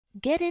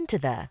Get into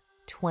the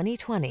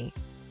 2020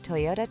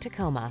 Toyota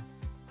Tacoma.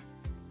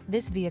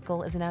 This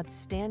vehicle is an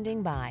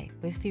outstanding buy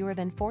with fewer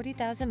than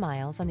 40,000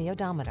 miles on the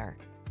odometer.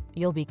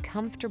 You'll be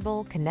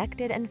comfortable,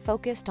 connected, and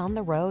focused on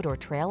the road or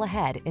trail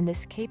ahead in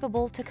this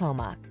capable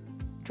Tacoma.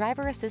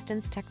 Driver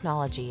assistance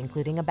technology,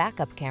 including a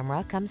backup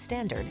camera, comes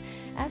standard,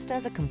 as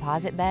does a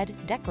composite bed,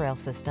 deck rail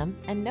system,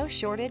 and no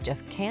shortage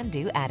of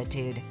can-do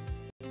attitude.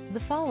 The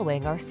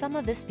following are some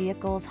of this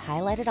vehicle's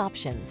highlighted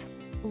options: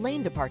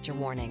 lane departure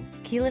warning,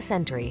 keyless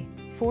entry,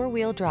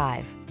 four-wheel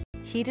drive,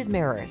 heated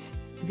mirrors,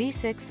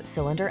 V6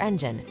 cylinder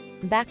engine,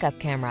 backup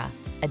camera,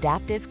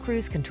 adaptive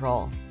cruise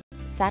control,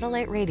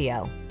 satellite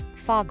radio,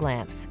 fog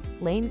lamps,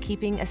 lane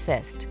keeping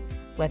assist.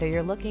 Whether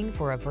you're looking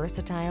for a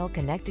versatile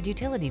connected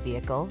utility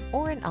vehicle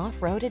or an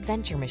off-road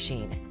adventure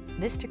machine,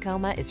 this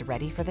Tacoma is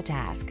ready for the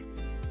task.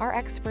 Our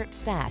expert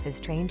staff is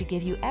trained to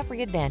give you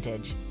every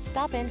advantage.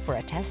 Stop in for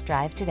a test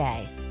drive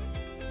today.